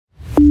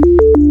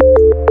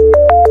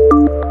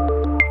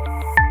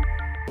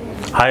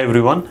Hi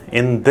everyone,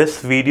 in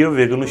this video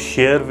we're going to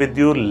share with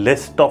you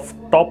list of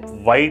top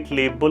white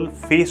label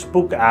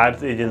Facebook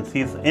ads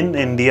agencies in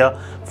India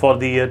for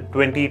the year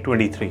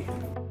 2023.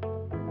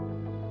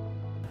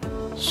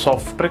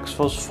 Softtrix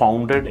was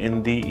founded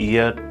in the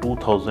year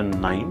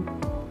 2009.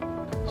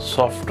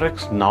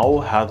 Softtrix now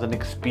has an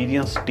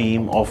experienced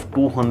team of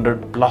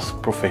 200 plus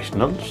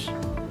professionals.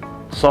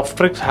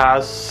 Softtrix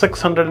has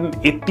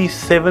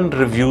 687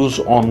 reviews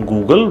on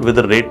Google with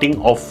a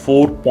rating of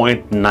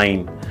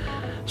 4.9.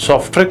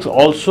 Softtrix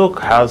also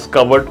has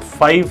covered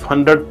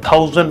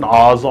 500,000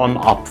 hours on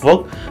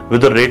Upwork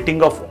with a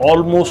rating of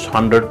almost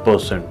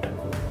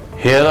 100%.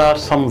 Here are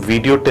some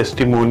video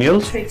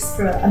testimonials. Softtrix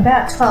for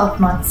about 12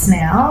 months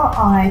now.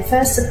 I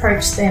first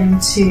approached them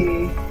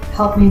to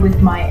help me with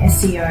my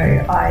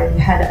SEO. I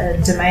had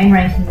a domain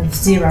ranking of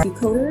 0.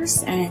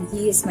 Coders, and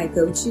he is my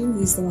go-to.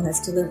 He's the one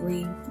that's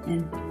delivering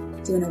and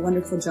doing a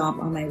wonderful job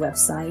on my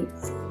website,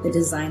 the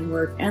design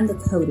work and the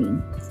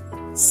coding.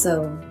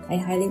 So I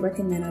highly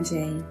recommend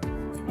Ajay,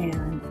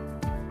 and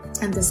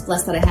I'm just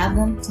blessed that I have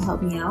them to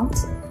help me out.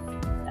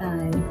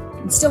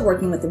 I'm still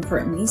working with them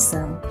currently,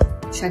 so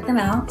check them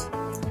out.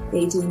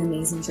 They do an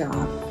amazing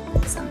job.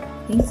 So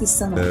thank you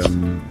so much.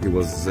 He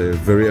was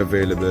very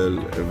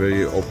available,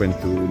 very open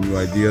to new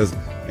ideas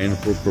and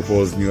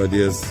propose new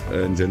ideas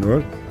in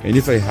general. And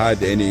if I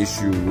had any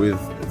issue with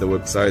the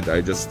website,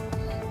 I just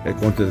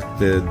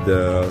contacted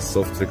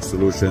Softtrix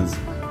Solutions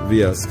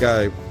via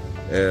Skype.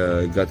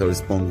 Got a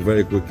response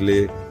very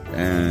quickly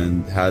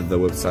and had the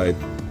website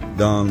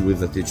done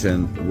with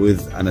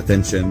an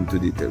attention to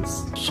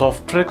details.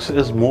 Softtrix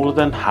is more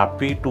than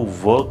happy to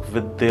work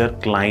with their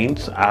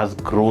clients as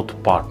growth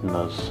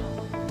partners.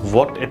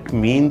 What it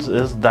means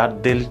is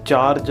that they'll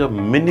charge a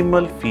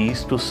minimal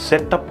fees to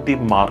set up the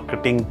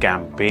marketing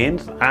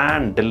campaigns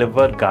and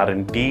deliver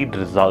guaranteed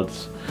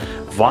results.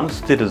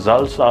 Once the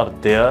results are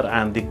there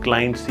and the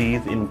client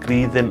sees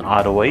increase in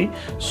ROI,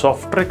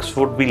 Softtrix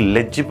would be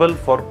eligible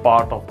for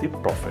part of the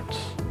profits.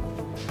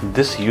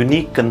 This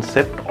unique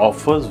concept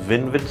offers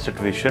win-win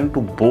situation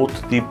to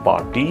both the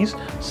parties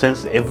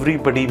since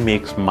everybody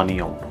makes money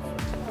out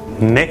of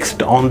it.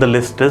 Next on the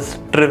list is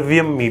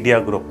Trivium Media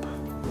Group.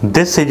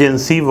 This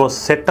agency was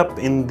set up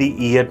in the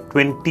year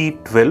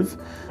 2012.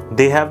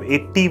 They have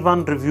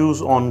 81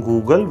 reviews on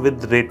Google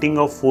with rating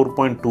of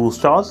 4.2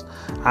 stars,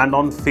 and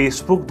on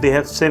Facebook they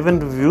have 7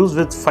 reviews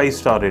with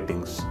 5-star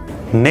ratings.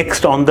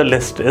 Next on the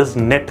list is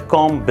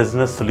Netcom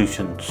Business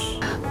Solutions.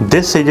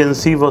 This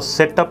agency was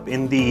set up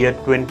in the year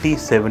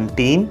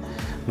 2017.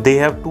 They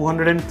have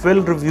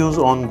 212 reviews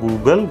on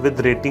Google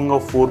with rating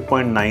of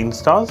 4.9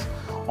 stars.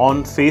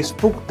 On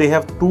Facebook they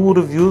have 2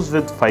 reviews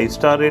with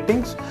 5-star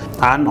ratings,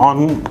 and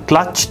on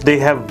Clutch they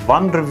have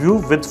 1 review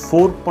with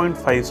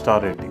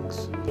 4.5-star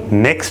ratings.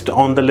 Next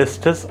on the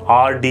list is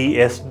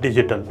RDS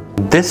Digital.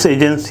 This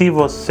agency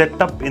was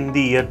set up in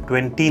the year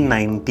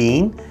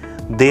 2019.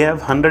 They have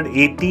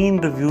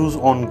 118 reviews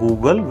on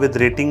Google with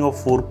rating of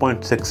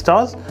 4.6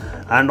 stars,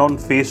 and on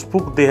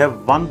Facebook they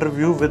have 1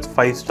 review with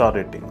 5-star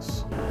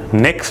ratings.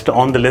 Next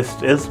on the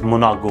list is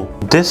Monago.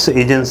 This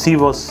agency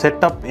was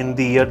set up in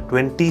the year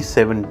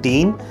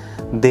 2017.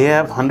 They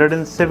have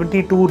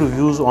 172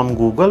 reviews on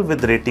Google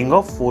with rating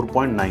of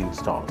 4.9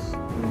 stars.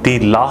 The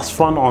last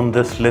one on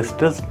this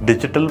list is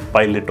Digital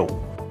Piloto.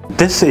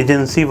 This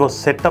agency was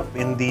set up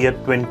in the year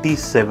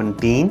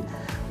 2017.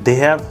 They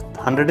have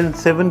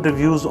 107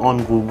 reviews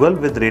on Google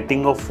with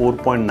rating of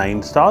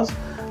 4.9 stars,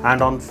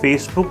 and on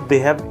Facebook they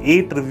have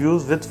 8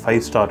 reviews with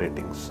 5-star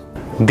ratings.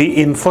 The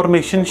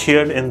information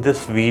shared in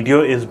this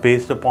video is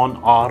based upon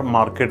our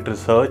market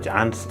research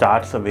and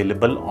stats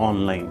available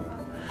online.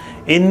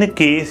 In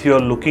case you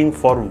are looking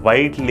for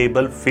white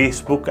label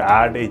Facebook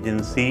ad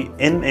agency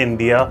in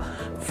India,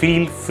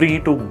 feel free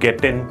to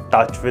get in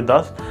touch with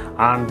us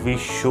and we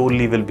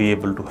surely will be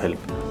able to help.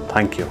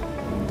 Thank you.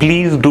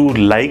 Please do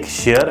like,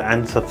 share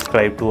and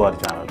subscribe to our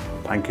channel.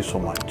 Thank you so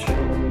much.